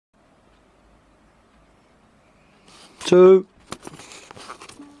two.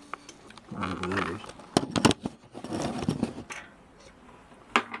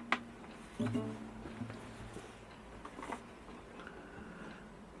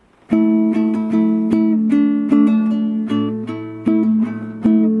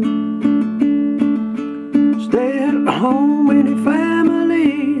 Stay at home with your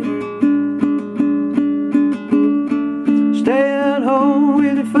family. Stay at home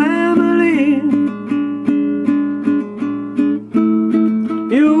with your family.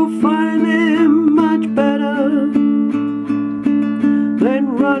 You'll find them much better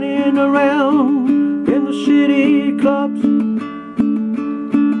than running around in the city clubs,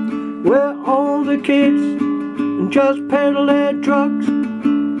 where all the kids just peddle their drugs.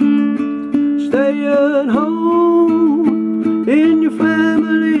 Stay at home in your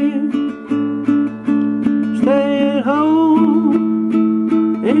family. Stay at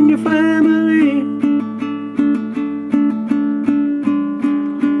home in your family.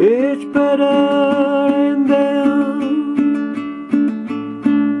 It's better in there,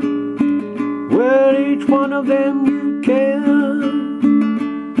 where each one of them you care.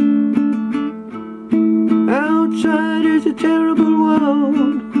 Outside is a terrible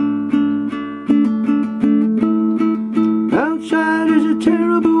world. Outside is a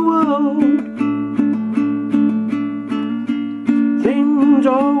terrible world. Things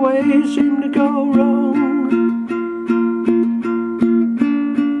always seem to go wrong.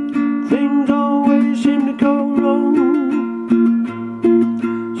 Things always seem to go wrong.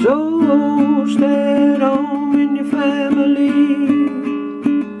 So stay at home in your family,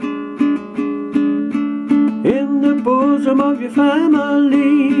 in the bosom of your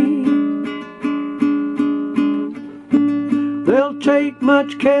family. They'll take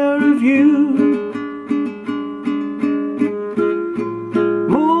much care of you,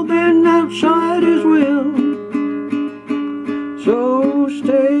 more than outsiders will. So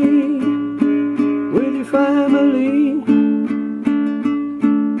stay with your family.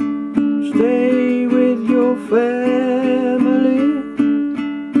 Stay with your family.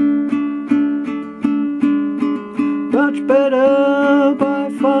 Much better by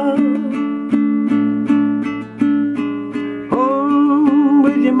far. Home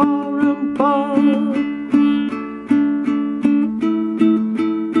with your ma and pa.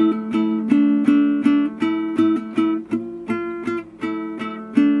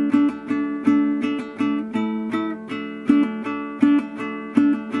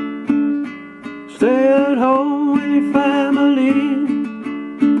 Stay at home with your family.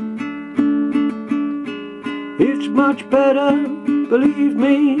 It's much better, believe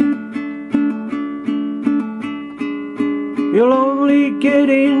me. You'll only get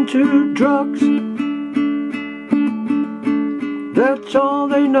into drugs. That's all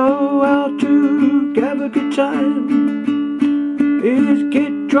they know how to have a good time, is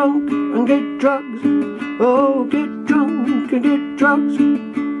get drunk and get drugs. Oh, get drunk and get drugs.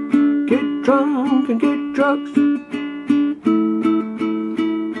 Get drunk and get drugs.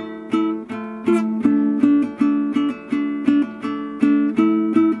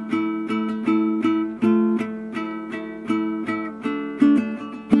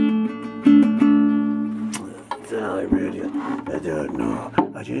 I don't know.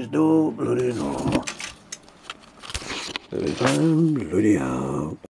 I just don't bloody know. Every time bloody out.